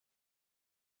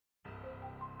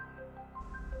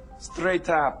Straight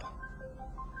up.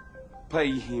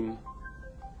 Pay him.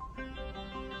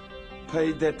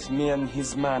 Pay that man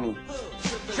his money.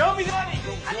 Show me the money!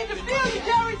 I need to feel you,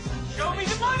 Jerry! Show me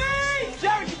the money!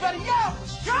 Jerry, you better yell!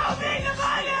 Show me the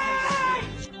money!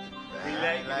 We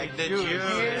like the juice.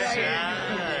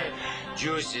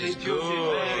 Juice is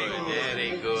good.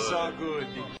 Very good. So good.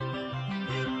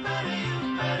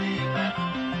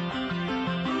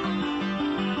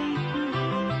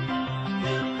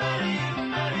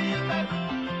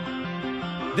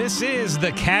 This is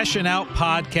the Cashin' Out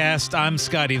Podcast. I'm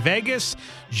Scotty Vegas,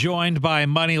 joined by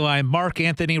Moneyline Mark.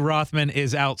 Anthony Rothman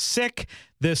is out sick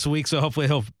this week, so hopefully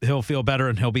he'll feel better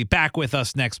and he'll be back with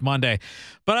us next Monday.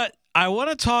 But I want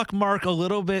to talk, Mark, a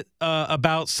little bit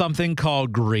about something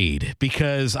called greed,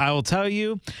 because I will tell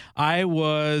you, I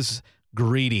was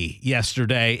greedy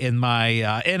yesterday in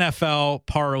my NFL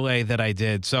parlay that I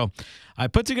did. So I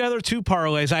put together two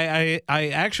parlays. I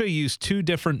actually used two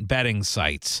different betting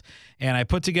sites, and I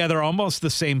put together almost the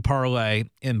same parlay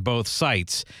in both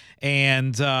sites.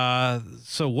 And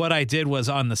so what I did was,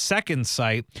 on the second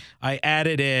site, I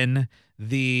added in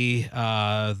the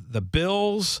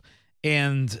Bills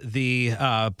and the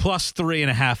plus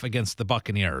 3.5 against the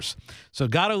Buccaneers. So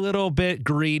got a little bit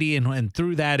greedy and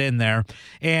threw that in there.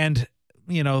 And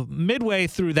you know, midway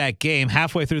through that game,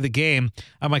 halfway through the game,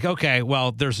 I'm like, okay,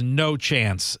 well, there's no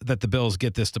chance that the Bills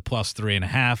get this to plus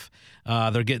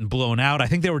 3.5. They're getting blown out. I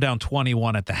think they were down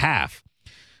 21 at the half.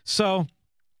 So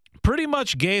pretty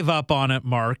much gave up on it,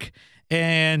 Mark.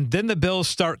 And then the Bills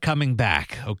start coming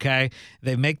back, okay?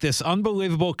 They make this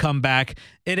unbelievable comeback.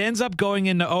 It ends up going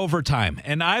into overtime.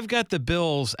 And I've got the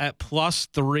Bills at plus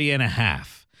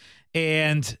 3.5.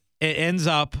 And it ends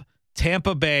up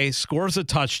Tampa Bay scores a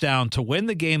touchdown to win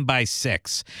the game by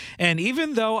 6. And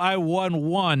even though I won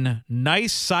one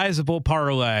nice sizable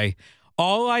parlay,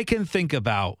 all I can think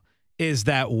about is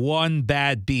that one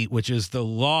bad beat, which is the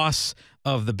loss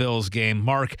of the Bills game.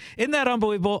 Mark, isn't that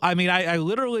unbelievable? I mean, I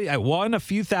literally won a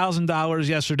few $1,000s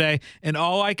yesterday, and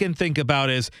all I can think about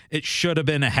is it should have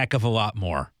been a heck of a lot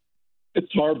more.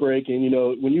 It's heartbreaking. You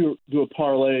know, when you do a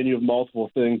parlay and you have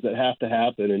multiple things that have to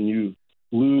happen and you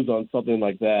lose on something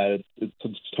like that, it's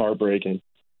just heartbreaking.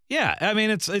 Yeah, I mean,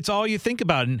 it's all you think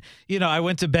about. And, you know, I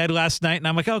went to bed last night and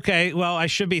I'm like, okay, well, I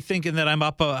should be thinking that I'm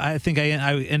up. I think I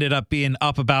ended up being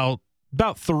up about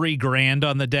 $3,000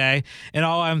 on the day. And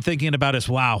all I'm thinking about is,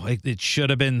 wow, it should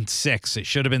have been 6. It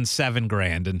should have been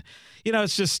 $7,000. And, you know,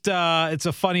 it's just, it's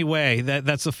a funny way.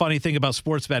 That's the funny thing about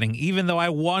sports betting. Even though I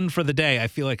won for the day, I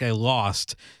feel like I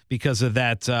lost because of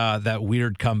that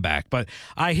weird comeback. But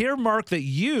I hear, Mark, that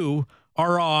you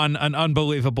are on an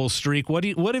unbelievable streak. What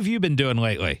have you been doing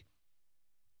lately?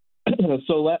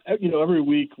 So, you know, every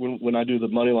week when I do the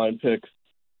Moneyline picks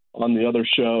on the other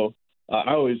show,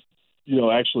 I always, you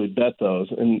know, actually bet those.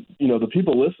 And, you know, the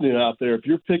people listening out there, if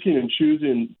you're picking and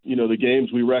choosing, you know, the games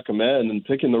we recommend and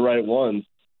picking the right ones,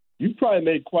 you've probably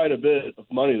made quite a bit of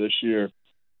money this year.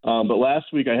 But last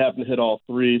week I happened to hit all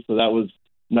three, so that was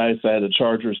nice. I had the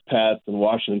Chargers, Pats, and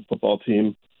Washington football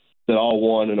team that all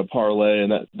won in a parlay,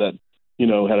 and that you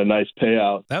know, had a nice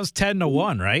payout. That was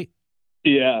 10-1, right?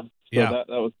 Yeah. So yeah.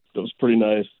 That was pretty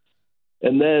nice.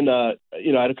 And then,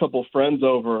 you know, I had a couple of friends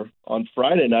over on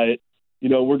Friday night. You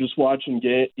know, we're just watching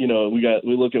game. You know, we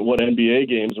look at what NBA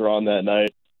games are on that night.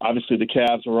 Obviously, the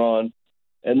Cavs were on.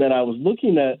 And then I was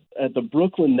looking at the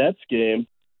Brooklyn Nets game,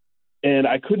 and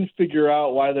I couldn't figure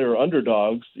out why they were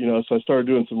underdogs. You know, so I started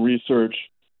doing some research,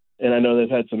 and I know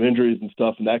they've had some injuries and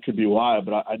stuff, and that could be why.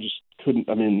 But I just couldn't.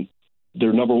 I mean,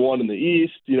 they're number one in the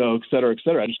East, you know, et cetera, et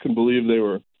cetera. I just couldn't believe they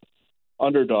were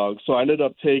underdogs. So I ended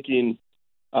up taking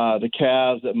the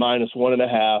Cavs at minus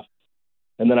 1.5,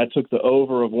 and then I took the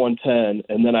over of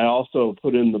 110, and then I also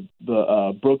put in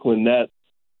the Brooklyn Nets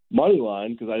money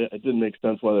line because it didn't make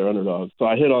sense why they're underdogs. So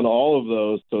I hit on all of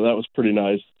those, so that was pretty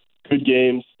nice. Good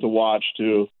games to watch,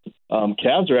 too.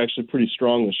 Cavs are actually pretty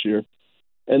strong this year.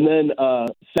 And then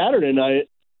Saturday night,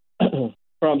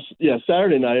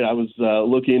 Saturday night I was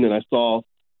looking and I saw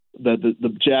that the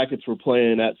Jackets were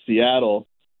playing at Seattle,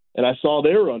 and I saw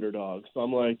they were underdogs. So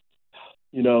I'm like,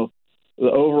 you know,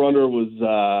 the over/under was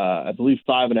I believe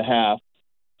 5.5.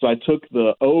 So I took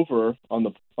the over on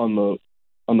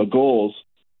the goals,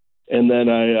 and then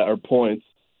or points,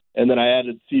 and then I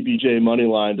added CBJ money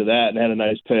line to that and had a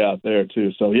nice payout there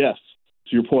too. So yes,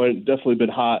 to your point, definitely been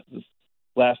hot this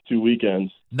last 2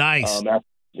 weekends. Nice.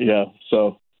 Yeah.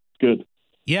 So good.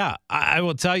 Yeah, I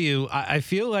will tell you, I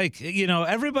feel like, you know,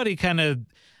 everybody kind of,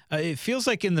 it feels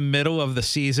like in the middle of the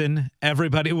season,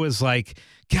 everybody was like,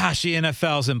 gosh, the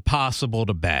NFL's impossible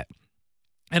to bet.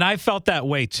 And I felt that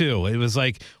way too. It was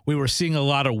like we were seeing a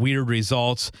lot of weird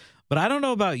results. But I don't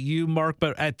know about you, Mark,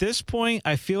 but at this point,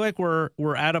 I feel like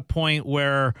we're at a point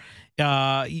where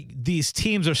these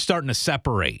teams are starting to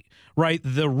separate. Right?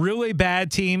 The really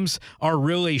bad teams are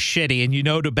really shitty, and you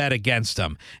know to bet against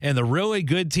them. And the really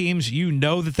good teams, you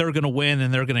know that they're going to win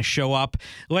and they're going to show up.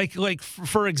 Like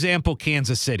for example,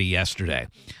 Kansas City yesterday.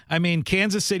 I mean,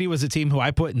 Kansas City was a team who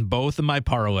I put in both of my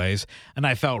parlays, and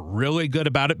I felt really good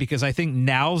about it because I think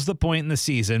now's the point in the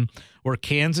season where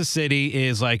Kansas City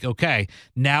is like, okay,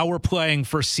 now we're playing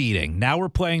for seeding. Now we're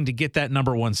playing to get that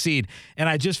number 1 seed. And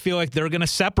I just feel like they're going to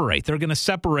separate. They're going to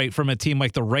separate from a team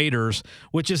like the Raiders,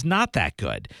 which is not that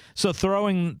good. So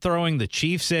throwing the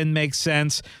Chiefs in makes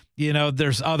sense. You know,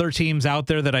 there's other teams out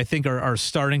there that I think are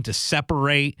starting to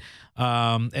separate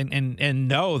and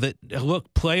know that,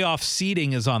 look, playoff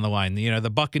seeding is on the line. You know, the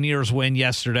Buccaneers win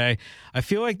yesterday. I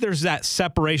feel like there's that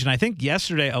separation. I think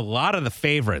yesterday a lot of the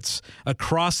favorites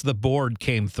across the board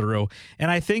came through, and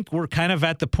I think we're kind of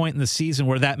at the point in the season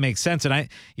where that makes sense. And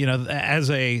as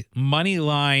a money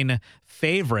line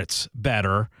favorites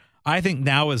better, I think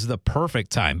now is the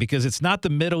perfect time because it's not the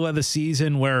middle of the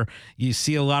season where you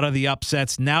see a lot of the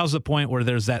upsets. Now's the point where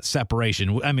there's that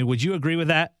separation. I mean, would you agree with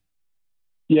that?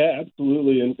 Yeah,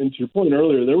 absolutely. And to your point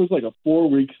earlier, there was like a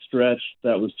 4-week stretch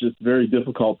that was just very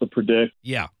difficult to predict.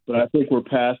 Yeah. But I think we're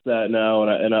past that now.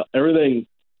 And everything,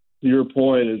 to your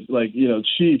point, is like,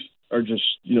 Chiefs are just,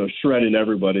 shredding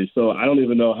everybody. So I don't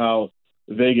even know how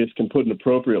Vegas can put an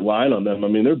appropriate line on them. I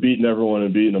mean, they're beating everyone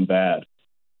and beating them bad.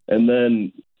 And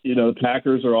then, the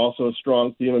Packers are also a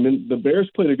strong team. I mean, the Bears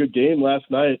played a good game last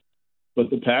night,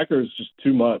 but the Packers just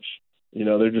too much.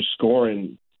 They're just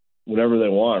scoring whenever they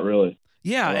want, really.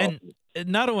 Yeah, and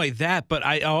not only that, but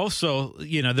I also,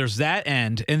 there's that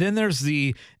end, and then there's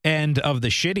the end of the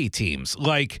shitty teams,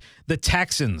 like the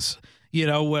Texans,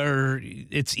 where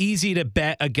it's easy to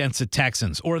bet against the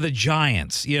Texans or the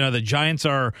Giants. The Giants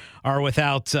are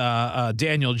without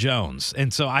Daniel Jones,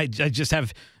 and so I just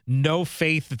have no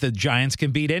faith that the Giants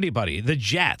can beat anybody. The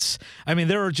Jets. I mean,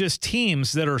 there are just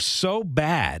teams that are so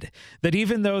bad that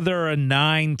even though they're a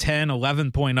 9, 10,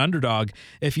 11-point underdog,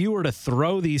 if you were to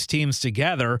throw these teams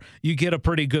together, you get a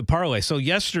pretty good parlay. So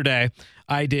yesterday,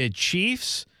 I did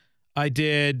Chiefs, I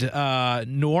did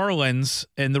New Orleans,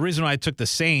 and the reason why I took the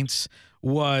Saints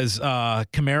was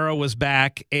Kamara was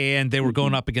back, and they were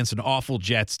going up against an awful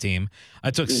Jets team.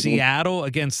 I took Seattle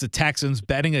against the Texans,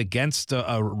 betting against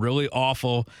a really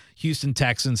awful Houston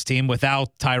Texans team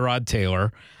without Tyrod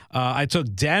Taylor. I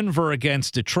took Denver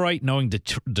against Detroit, knowing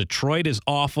Detroit is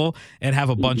awful and have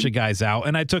a bunch of guys out.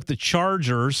 And I took the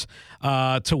Chargers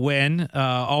to win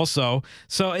also.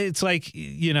 So it's like,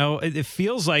 it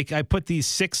feels like I put these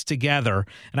 6 together,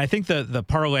 and I think the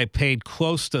parlay paid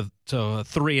close to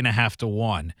 3.5 to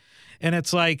 1. And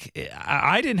it's like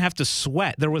I didn't have to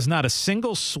sweat. There was not a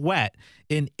single sweat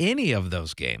in any of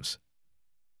those games.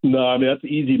 No, I mean, that's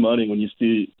easy money when you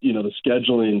see, the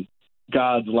scheduling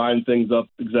gods line things up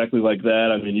exactly like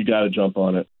that. I mean, you got to jump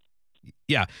on it.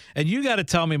 Yeah. And you got to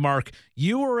tell me, Mark,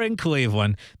 you were in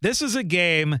Cleveland. This is a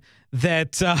game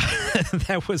that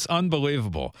that was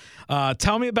unbelievable.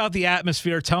 Tell me about the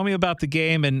atmosphere. Tell me about the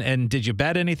game. And did you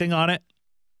bet anything on it?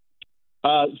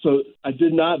 So I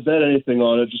did not bet anything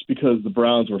on it just because the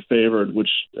Browns were favored, which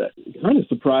kind of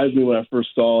surprised me when I first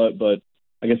saw it, but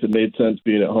I guess it made sense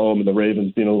being at home and the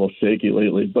Ravens being a little shaky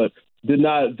lately. But did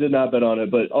not bet on it.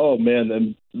 But oh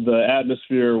man, the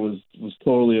atmosphere was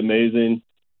totally amazing.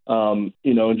 And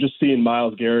just seeing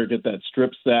Myles Garrett get that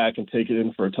strip sack and take it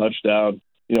in for a touchdown,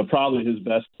 probably his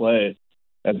best play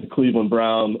as a Cleveland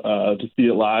Brown. To see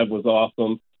it live was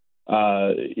awesome.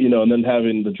 And then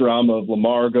having the drama of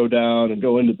Lamar go down and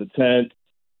go into the tent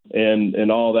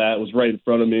and all that was right in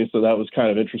front of me. So that was kind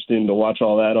of interesting to watch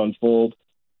all that unfold.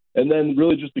 And then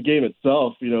really just the game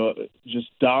itself, just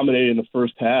dominating the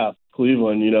first half.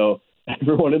 Cleveland,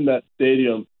 everyone in that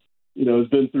stadium, has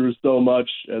been through so much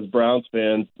as Browns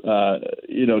fans.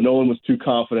 No one was too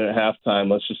confident at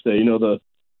halftime. Let's just say,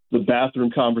 the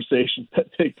bathroom conversations that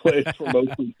take place for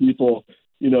most of the people,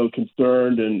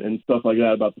 concerned and stuff like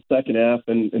that about the second half.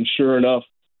 And sure enough,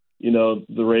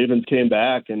 the Ravens came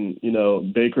back and,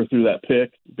 Baker threw that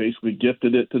pick, basically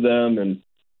gifted it to them. And,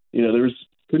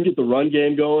 couldn't get the run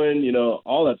game going,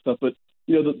 all that stuff. But,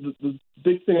 the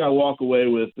big thing I walk away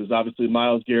with is obviously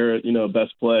Myles Garrett,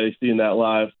 best play, seeing that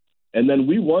live. And then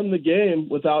we won the game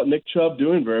without Nick Chubb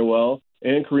doing very well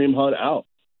and Kareem Hunt out.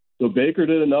 So Baker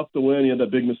did enough to win. He had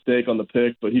that big mistake on the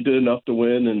pick, but he did enough to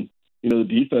win. And, the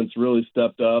defense really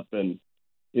stepped up. And,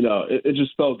 it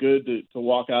just felt good to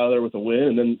walk out of there with a win.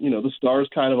 And then, the stars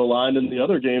kind of aligned in the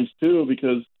other games too,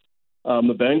 because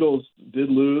the Bengals did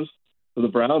lose. So the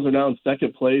Browns are now in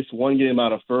second place, one game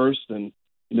out of first. And,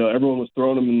 everyone was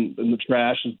throwing them in the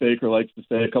trash, as Baker likes to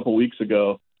say, a couple weeks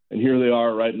ago. And here they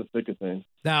are right in the thick of things.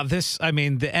 Now,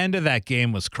 the end of that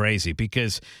game was crazy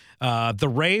because the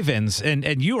Ravens,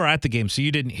 and you were at the game, so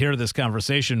you didn't hear this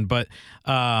conversation, but,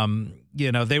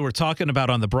 they were talking about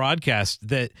on the broadcast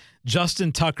that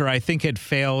Justin Tucker, I think, had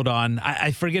failed on,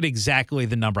 I forget exactly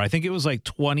the number. I think it was like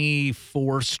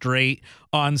 24 straight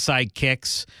onside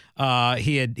kicks.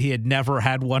 He had never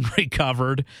had one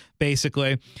recovered,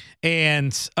 basically.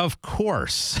 And of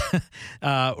course,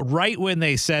 right when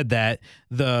they said that,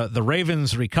 the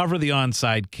Ravens recover the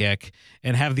onside kick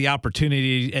and have the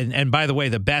opportunity. And by the way,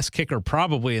 the best kicker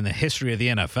probably in the history of the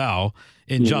NFL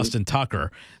in Justin Tucker.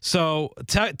 So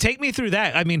take me through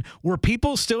that. I mean, were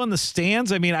people still in the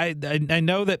stands? I mean, I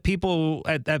know that people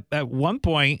at one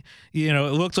point,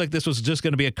 it looked like this was just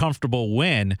going to be a comfortable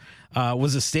win.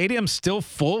 Was the stadium still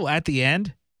full at the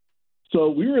end? So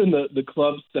we were in the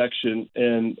club section,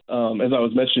 and as I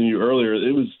was mentioning to you earlier,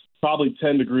 it was probably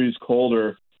 10 degrees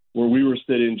colder where we were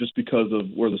sitting just because of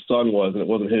where the sun was, and it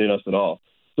wasn't hitting us at all.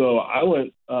 So I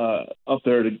went up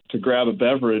there to grab a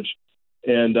beverage,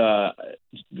 and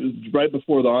right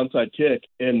before the onside kick,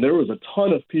 and there was a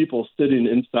ton of people sitting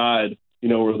inside,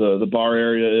 where the bar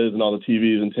area is and all the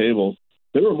TVs and tables.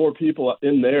 There were more people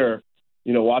in there,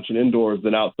 watching indoors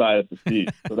than outside at the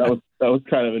seats. So that was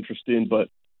kind of interesting. But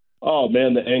oh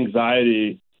man, the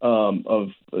anxiety of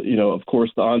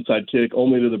course the onside kick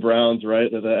only to the Browns,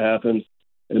 right? That happened,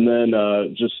 and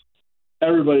then just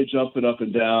everybody jumping up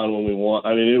and down when we won.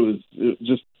 I mean, it was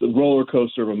just a roller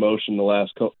coaster of emotion the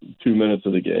last 2 minutes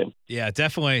of the game. Yeah,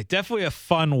 definitely a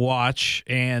fun watch,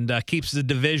 and keeps the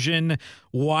division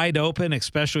wide open,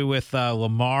 especially with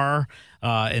Lamar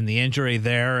and the injury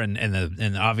there,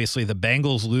 and obviously the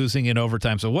Bengals losing in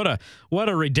overtime. So what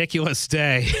a ridiculous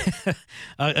day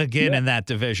again in that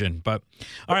division. But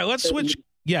all right, let's switch.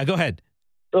 Yeah, go ahead.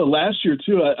 Last year,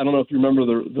 too, I don't know if you remember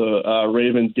the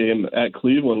Ravens game at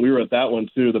Cleveland. We were at that one,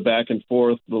 too, the back and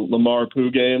forth, the Lamar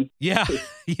Poo game. Yeah,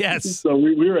 yes. So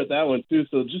we were at that one, too.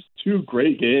 So just two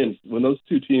great games. When those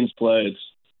two teams play,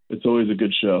 it's always a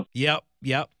good show. Yep.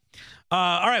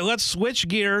 All right, let's switch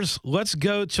gears. Let's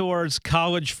go towards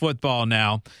college football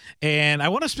now. And I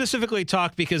want to specifically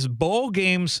talk because bowl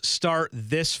games start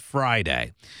this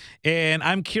Friday. And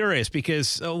I'm curious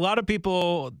because a lot of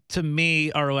people, to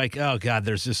me, are like, oh, God,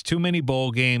 there's just too many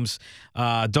bowl games.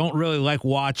 Don't really like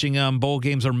watching them. Bowl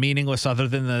games are meaningless other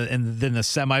than the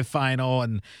semifinal.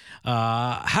 And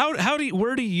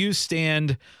where do you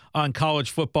stand on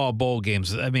college football bowl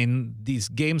games? I mean, these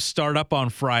games start up on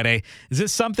Friday. Is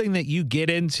this something that you get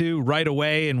into right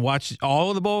away and watch all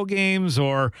of the bowl games,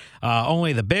 or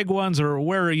only the big ones, or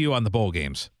where are you on the bowl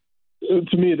games?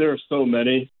 To me, there are so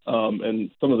many,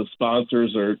 and some of the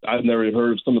sponsors I've never even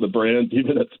heard of some of the brands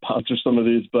even that sponsor some of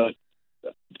these, but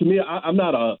to me, I'm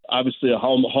not obviously a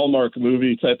Hallmark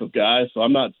movie type of guy, so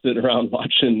I'm not sitting around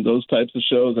watching those types of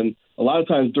shows. And a lot of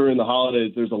times during the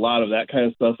holidays, there's a lot of that kind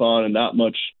of stuff on and not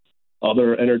much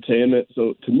other entertainment.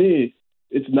 So to me,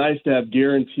 it's nice to have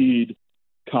guaranteed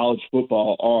college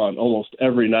football on almost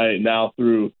every night now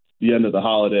through the end of the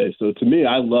holiday. So to me,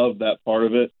 I love that part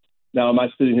of it. Now, am I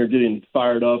sitting here getting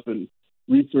fired up and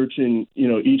researching,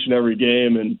 each and every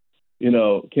game and,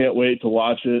 can't wait to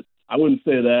watch it? I wouldn't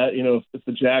say that. If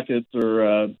the Jackets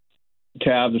or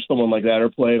Cavs or someone like that are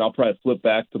playing, I'll probably flip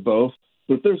back to both.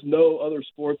 But if there's no other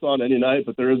sports on any night,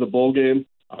 but there is a bowl game,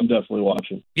 I'm definitely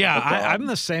watching. Yeah, I'm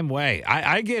the same way.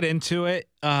 I get into it,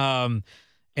 and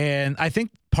I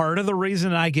think part of the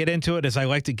reason I get into it is I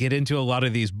like to get into a lot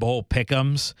of these bowl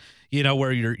pick'ems,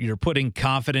 where you're putting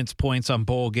confidence points on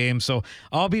bowl games. So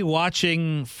I'll be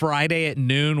watching Friday at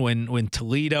noon when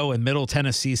Toledo and Middle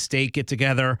Tennessee State get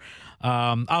together.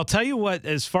 I'll tell you what,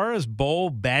 as far as bowl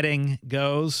betting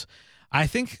goes, I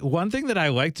think one thing that I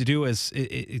like to do is,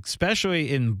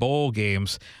 especially in bowl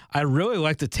games, I really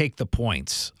like to take the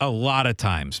points a lot of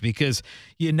times because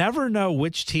you never know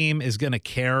which team is going to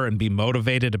care and be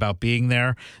motivated about being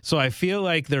there. So I feel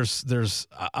like there's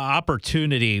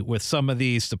opportunity with some of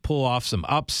these to pull off some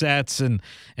upsets and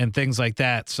things like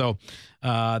that. So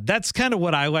that's kind of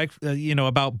what I like,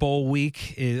 about bowl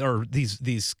week or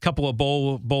these couple of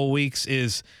bowl weeks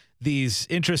is these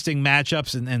interesting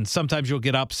matchups, and sometimes you'll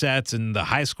get upsets and the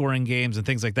high-scoring games and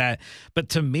things like that. But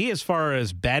to me, as far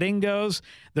as betting goes,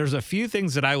 there's a few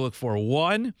things that I look for.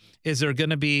 One, is there going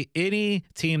to be any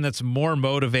team that's more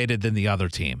motivated than the other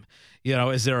team?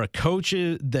 Is there a coach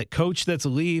that's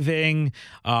leaving?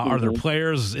 Are there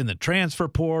players in the transfer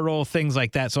portal? Things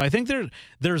like that. So I think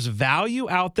there's value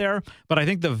out there, but I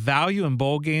think the value in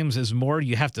bowl games is more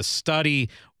you have to study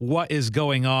what is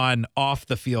going on off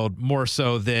the field more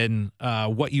so than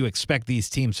what you expect these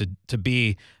teams to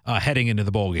be heading into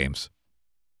the bowl games.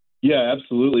 Yeah,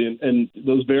 absolutely. And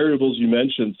those variables you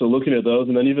mentioned, so looking at those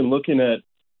and then even looking at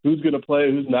who's going to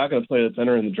play, who's not going to play that's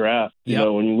entering the draft,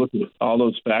 when you look at all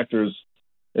those factors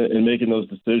and making those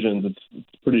decisions, it's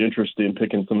pretty interesting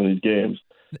picking some of these games.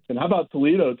 And how about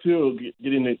Toledo, too,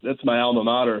 that's my alma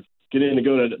mater, getting to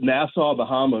go to Nassau,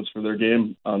 Bahamas for their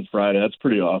game on Friday. That's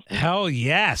pretty awesome. Hell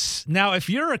yes. Now, if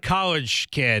you're a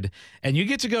college kid and you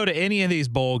get to go to any of these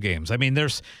bowl games, I mean,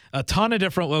 there's a ton of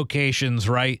different locations,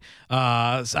 right?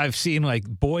 I've seen like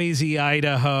Boise,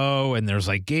 Idaho, and there's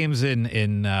like games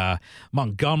in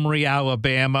Montgomery,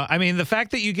 Alabama. I mean, the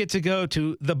fact that you get to go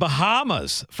to the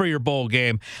Bahamas for your bowl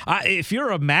game, if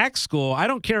you're a MAC school, I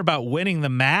don't care about winning the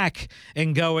MAC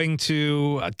and going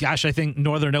to, I think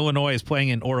Northern Illinois is playing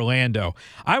in Orlando.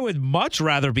 I would much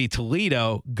rather be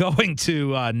Toledo going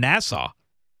to Nassau.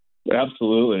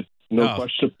 Absolutely. No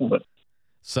question about it.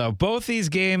 So both these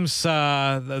games,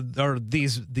 or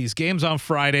these games on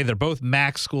Friday, they're both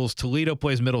MAC schools. Toledo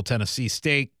plays Middle Tennessee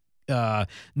State.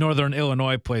 Northern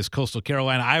Illinois plays Coastal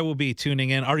Carolina. I will be tuning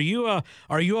in. Are you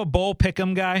a bowl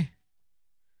pick'em guy?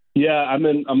 Yeah, I'm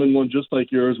in one just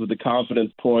like yours with the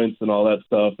confidence points and all that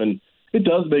stuff, and it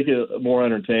does make it more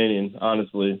entertaining.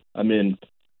 Honestly, I mean,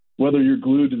 whether you're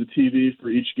glued to the TV for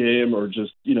each game or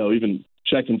just even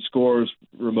checking scores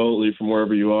remotely from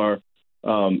wherever you are.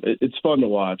 It's fun to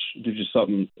watch. It gives you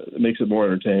something that makes it more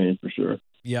entertaining for sure.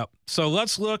 Yep. So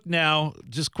let's look now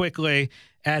just quickly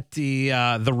at the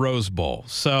Rose Bowl.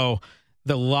 So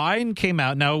the line came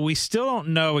out. Now, we still don't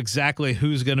know exactly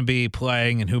who's going to be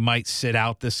playing and who might sit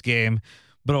out this game,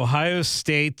 but Ohio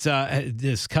State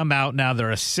has come out now.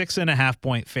 They're a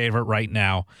 6.5-point favorite right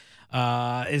now.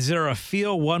 Is there a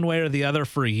feel one way or the other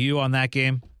for you on that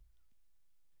game?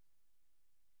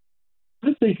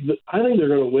 I think they're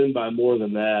going to win by more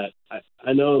than that.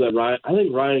 I know that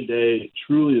Ryan Day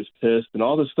truly is pissed, and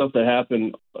all the stuff that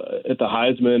happened at the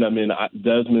Heisman. I mean,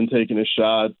 Desmond taking his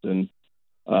shots and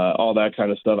all that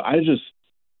kind of stuff.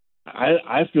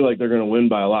 I feel like they're going to win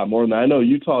by a lot more than that. I know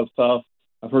Utah's tough.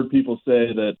 I've heard people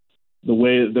say that the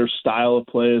way their style of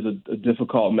play is a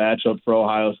difficult matchup for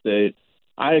Ohio State.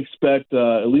 I expect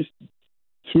at least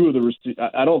two of the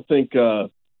I don't think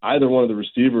either one of the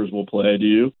receivers will play. Do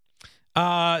you?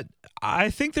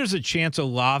 I think there's a chance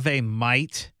Olave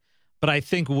might, but I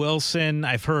think Wilson,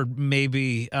 I've heard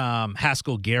maybe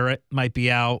Haskell Garrett might be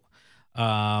out.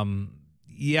 I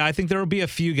think there will be a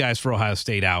few guys for Ohio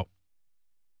State out.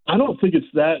 I don't think it's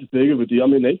that big of a deal. I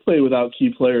mean, they play without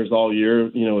key players all year,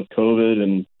 with COVID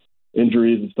and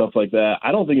injuries and stuff like that.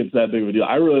 I don't think it's that big of a deal.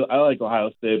 I like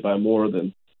Ohio State by more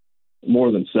than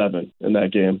 7 in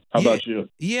that game. How about you?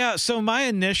 Yeah, so my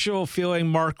initial feeling,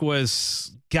 Mark,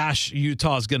 was, gosh,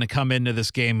 Utah's going to come into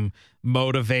this game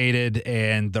motivated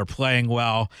and they're playing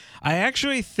well. I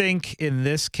actually think in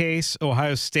this case,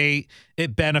 Ohio State,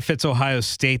 it benefits Ohio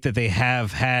State that they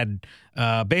have had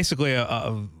basically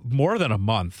a more than a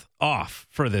month off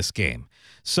for this game.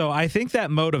 So I think that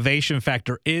motivation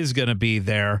factor is going to be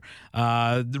there.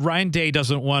 Ryan Day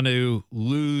doesn't want to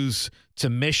lose to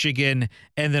Michigan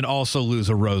and then also lose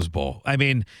a Rose Bowl. I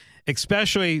mean,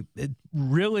 especially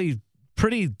really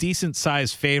pretty decent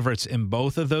sized favorites in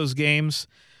both of those games.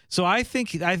 So I think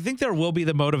there will be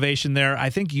the motivation there. I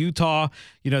think Utah,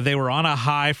 they were on a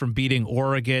high from beating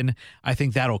Oregon. I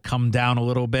think that'll come down a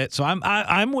little bit. So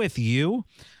I'm with you.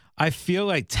 I feel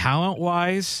like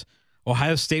talent-wise,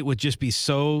 Ohio State would just be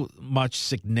so much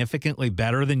significantly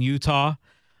better than Utah.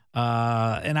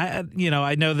 And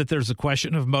I know that there's a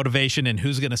question of motivation and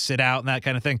who's going to sit out and that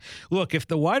kind of thing. Look, if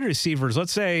the wide receivers,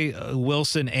 let's say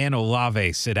Wilson and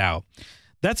Olave sit out,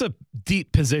 that's a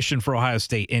deep position for Ohio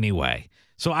State anyway.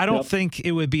 So I don't think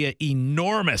it would be an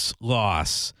enormous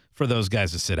loss for those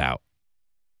guys to sit out.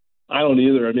 I don't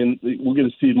either. I mean, we're going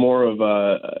to see more of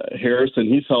Harrison.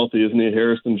 He's healthy, isn't he,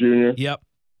 Harrison Jr.? Yep.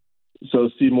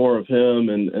 So see more of him,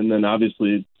 and then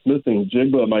obviously Smith and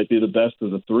Jigba might be the best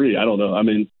of the three. I don't know. I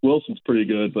mean, Wilson's pretty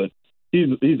good, but he's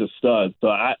a stud. So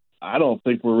I don't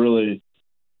think we're really,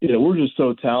 we're just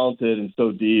so talented and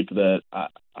so deep that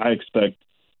I expect.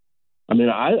 I mean,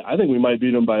 I think we might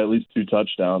beat them by at least 2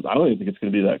 touchdowns. I don't even think it's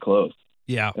going to be that close.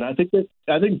 Yeah. And I think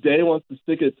Day wants to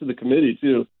stick it to the committee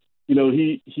too.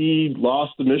 He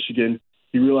lost to Michigan.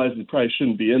 He realized he probably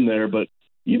shouldn't be in there, but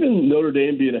even Notre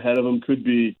Dame being ahead of him could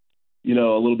be, a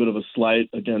little bit of a slight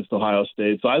against Ohio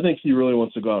State. So I think he really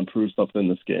wants to go out and prove something in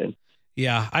this game.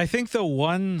 Yeah, I think the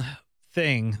one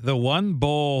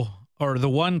bowl or the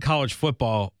one college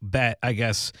football bet, I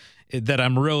guess, that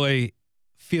I'm really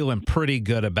feeling pretty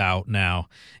good about now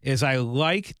is I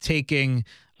like taking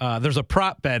there's a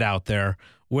prop bet out there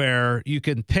where you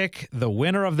can pick the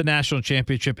winner of the national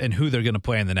championship and who they're going to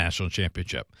play in the national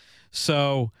championship.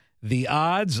 So the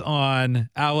odds on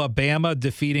Alabama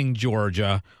defeating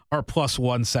Georgia are plus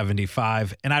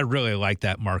 175, and I really like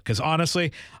that, Mark, because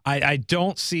honestly, I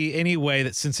don't see any way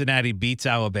that Cincinnati beats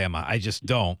Alabama. I just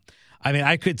don't. I mean,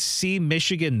 I could see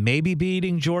Michigan maybe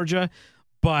beating Georgia,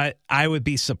 but I would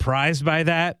be surprised by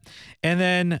that. And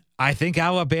then I think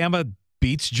Alabama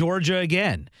beats Georgia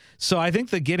again. So I think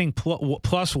that getting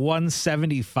plus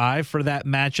 175 for that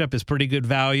matchup is pretty good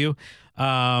value.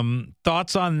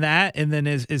 Thoughts on that? And then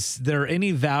is there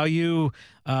any value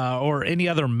or any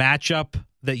other matchup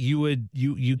that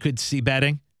you could see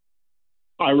betting?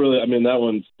 I mean, that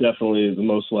one's definitely the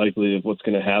most likely of what's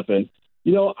going to happen.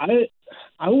 You know,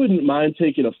 I wouldn't mind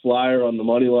taking a flyer on the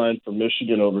money line for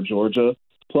Michigan over Georgia,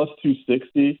 plus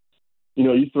 260. You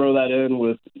know, you throw that in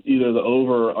with either the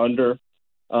over or under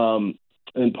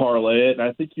and parlay it. And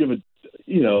I think you have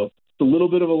it's a little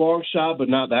bit of a long shot, but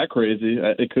not that crazy.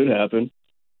 It could happen.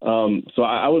 So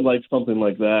I would like something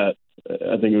like that.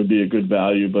 I think it would be a good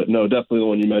value. But no, definitely the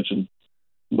one you mentioned,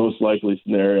 most likely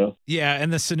scenario. Yeah,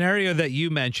 and the scenario that you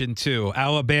mentioned too,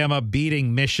 Alabama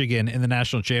beating Michigan in the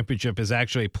national championship is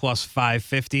actually plus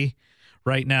 550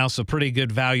 right now. So pretty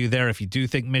good value there if you do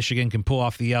think Michigan can pull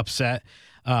off the upset.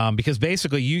 Because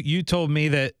basically you told me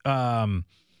that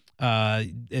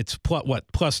it's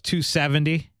plus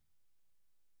 270?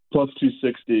 Plus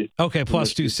 260. Okay,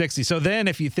 plus 260. So then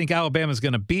if you think Alabama's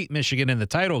going to beat Michigan in the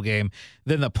title game,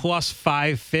 then the plus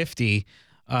 550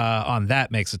 on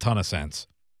that makes a ton of sense.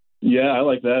 Yeah, I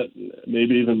like that.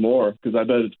 Maybe even more, because I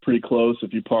bet it's pretty close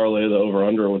if you parlay the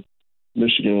over-under with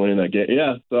Michigan winning that game.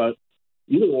 Yeah, so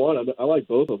either one, I like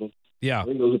both of them. Yeah. I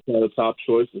think those are kind of the top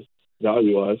choices,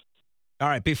 value-wise. All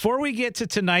right, before we get to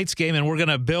tonight's game, and we're going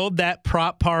to build that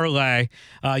prop parlay,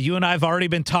 you and I have already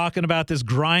been talking about this,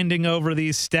 grinding over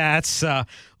these stats,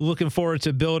 looking forward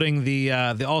to building the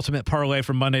ultimate parlay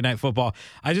for Monday Night Football.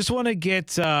 I just want to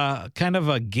get kind of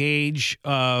a gauge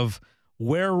of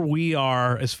where we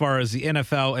are as far as the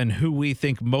NFL and who we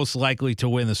think most likely to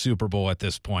win the Super Bowl at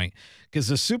this point, because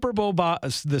the Super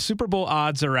Bowl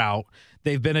odds are out.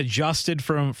 They've been adjusted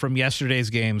from yesterday's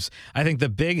games. I think the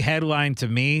big headline to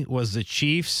me was the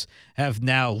Chiefs have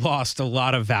now lost a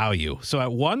lot of value. So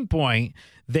at one point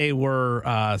they were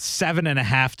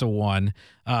 7.5 to 1.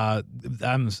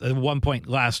 At one point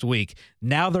last week.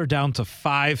 Now they're down to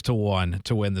 5 to 1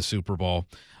 to win the Super Bowl.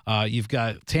 You've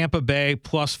got Tampa Bay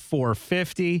plus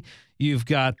 450. You've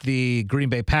got the Green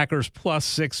Bay Packers plus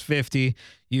 650.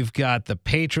 You've got the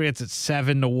Patriots at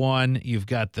 7 to 1. You've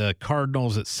got the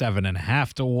Cardinals at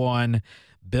 7.5 to 1.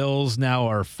 Bills now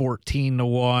are 14 to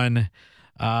 1.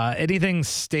 Anything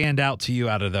stand out to you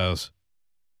out of those?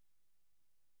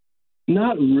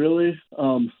 Not really.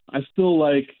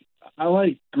 I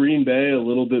like Green Bay a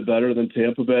little bit better than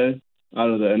Tampa Bay out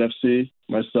of the NFC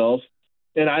myself.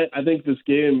 And I think this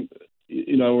game,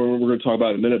 we're going to talk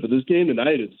about it in a minute, but this game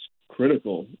tonight is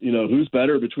critical. Who's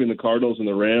better between the Cardinals and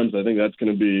the Rams? I think that's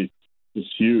going to be just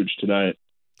huge tonight.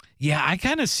 Yeah, I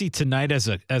kind of see tonight as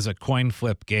a coin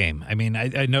flip game. I mean,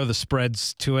 I know the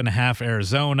spread's 2.5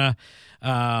 Arizona.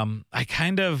 I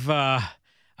kind of,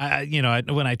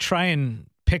 when I try and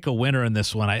pick a winner in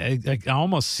this one, I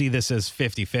almost see this as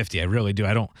 50-50. I really do.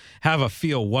 I don't have a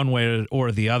feel one way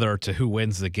or the other to who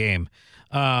wins the game.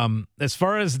 As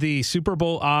far as the Super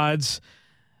Bowl odds,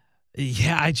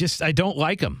 yeah, I don't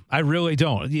like them. I really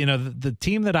don't. The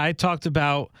team that I talked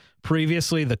about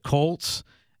previously, the Colts,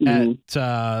 at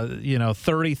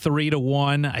 33 to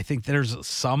 1. I think there's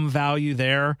some value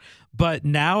there. But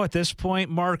now at this point,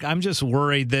 Mark, I'm just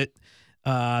worried that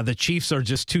the Chiefs are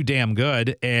just too damn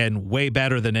good and way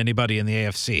better than anybody in the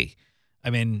AFC. I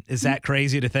mean, is that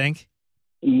crazy to think?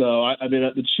 No, I mean,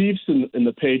 the Chiefs and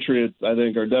the Patriots, I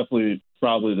think, are definitely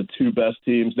probably the two best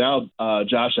teams. Now,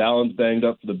 Josh Allen's banged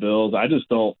up for the Bills.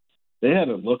 They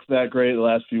haven't looked that great the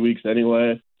last few weeks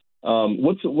anyway.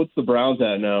 What's the Browns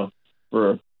at now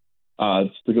for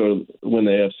odds to go win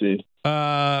the AFC?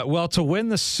 Well, to win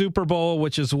the Super Bowl,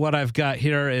 which is what I've got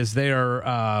here, is they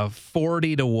are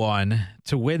 40 to 1.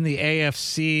 To win the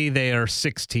AFC, they are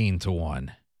 16 to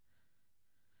 1.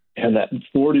 And that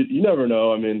 40, you never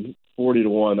know. I mean, 40 to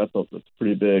 1, that's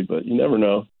pretty big, but you never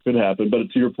know. Could happen.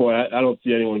 But to your point, I don't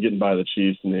see anyone getting by the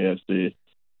Chiefs in the AFC.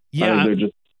 Yeah. I think they're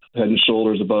just head and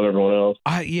shoulders above everyone else.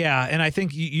 Yeah, and I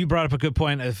think you brought up a good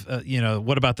point of,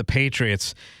 what about the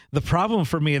Patriots? The problem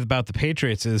for me about the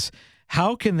Patriots is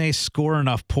how can they score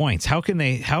enough points? How can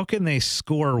they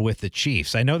score with the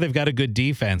Chiefs? I know they've got a good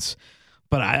defense,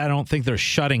 but I don't think they're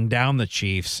shutting down the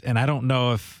Chiefs. And I don't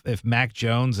know if Mac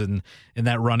Jones and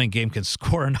that running game can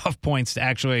score enough points to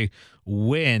actually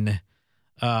win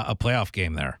a playoff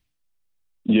game there.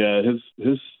 Yeah,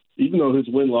 his even though his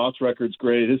win-loss record's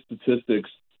great, his statistics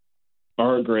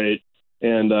aren't great.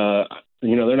 And,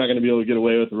 they're not going to be able to get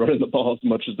away with running the ball as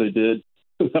much as they did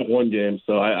in that one game.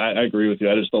 So I agree with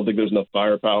you. I just don't think there's enough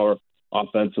firepower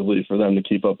offensively for them to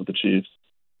keep up with the Chiefs.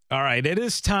 All right, it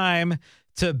is time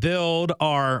to build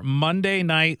our Monday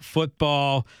Night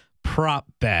Football prop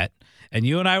bet. And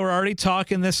you and I were already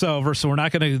talking this over, so we're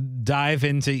not going to dive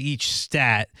into each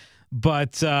stat.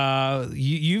 But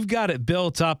you've got it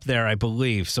built up there, I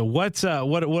believe. So what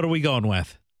are we going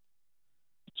with?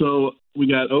 So we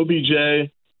got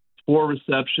OBJ, 4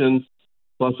 receptions,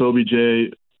 plus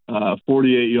OBJ,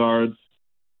 48 yards.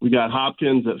 We got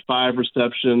Hopkins at 5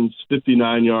 receptions,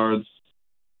 59 yards.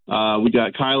 We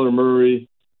got Kyler Murray,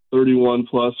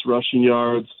 31-plus rushing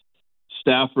yards.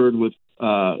 Stafford with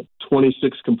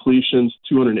 26 completions,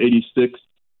 286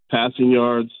 passing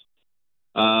yards.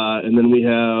 And then we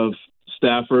have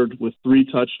Stafford with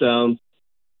 3 touchdowns,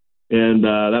 and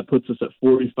that puts us at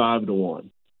 45-1.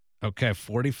 Okay,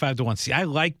 45-1. See, I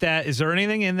like that. Is there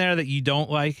anything in there that you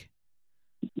don't like?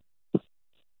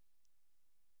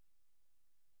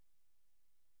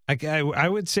 I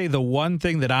would say the one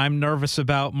thing that I'm nervous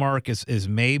about, Mark, is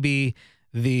maybe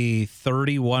the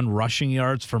 31 rushing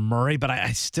yards for Murray, but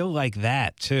I still like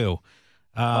that too.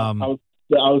 I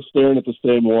was staring at the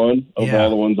same one of all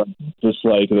the ones I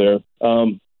dislike there.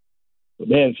 But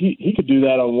man, if he could do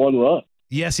that on one run.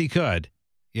 Yes, he could.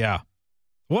 Yeah.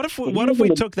 What if we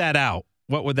took that out?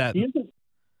 What would that?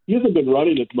 He hasn't been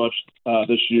running as much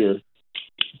this year,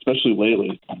 especially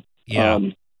lately. Yeah.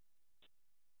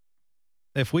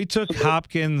 If we took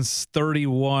Hopkins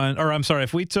 31, or I'm sorry,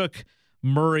 if we took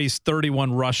Murray's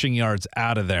 31 rushing yards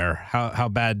out of there, how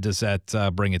bad does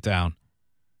that bring it down?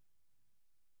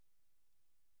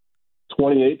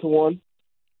 28-1.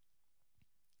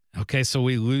 Okay, so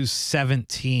we lose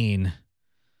 17.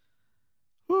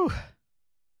 Whew.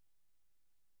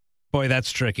 Boy,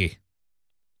 that's tricky.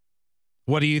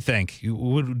 What do you think?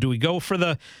 Do we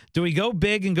go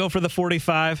big and go for the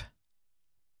 45?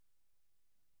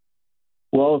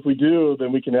 Well, if we do,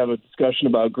 then we can have a discussion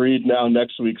about greed now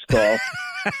next week's call.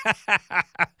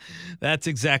 That's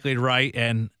exactly right.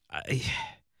 And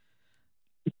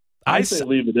I say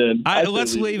leave it in.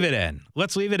 Let's leave it in.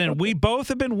 Let's leave it in. Okay. We both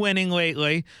have been winning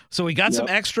lately, so we got some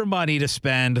extra money to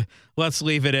spend. Let's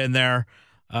leave it in there,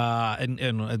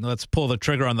 and let's pull the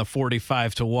trigger on the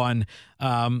 45-1.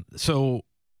 So,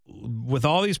 with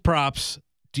all these props,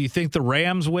 do you think the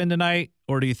Rams win tonight,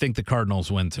 or do you think the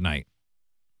Cardinals win tonight?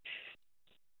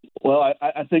 Well,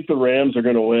 I think the Rams are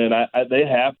going to win. They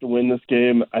have to win this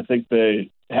game. I think they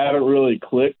haven't really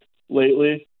clicked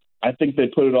lately. I think they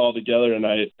put it all together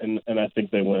tonight, and I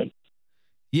think they win.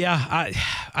 Yeah,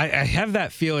 I have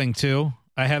that feeling too.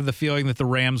 I have the feeling that the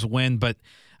Rams win, but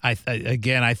I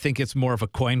think it's more of a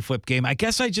coin flip game. I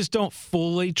guess I just don't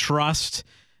fully trust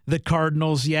the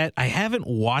Cardinals yet. I haven't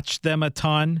watched them a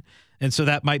ton, and so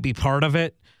that might be part of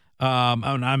it.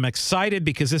 I'm excited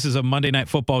because this is a Monday Night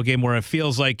Football game where it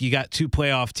feels like you got 2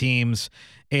 playoff teams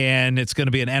and it's going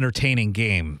to be an entertaining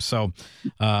game. So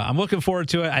I'm looking forward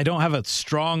to it. I don't have a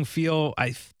strong feel.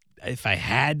 If I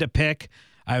had to pick,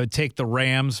 I would take the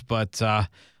Rams, but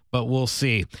we'll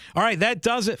see. All right, that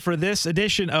does it for this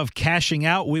edition of Cashing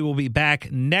Out. We will be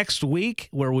back next week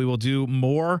where we will do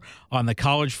more on the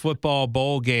college football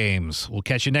bowl games. We'll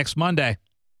catch you next Monday.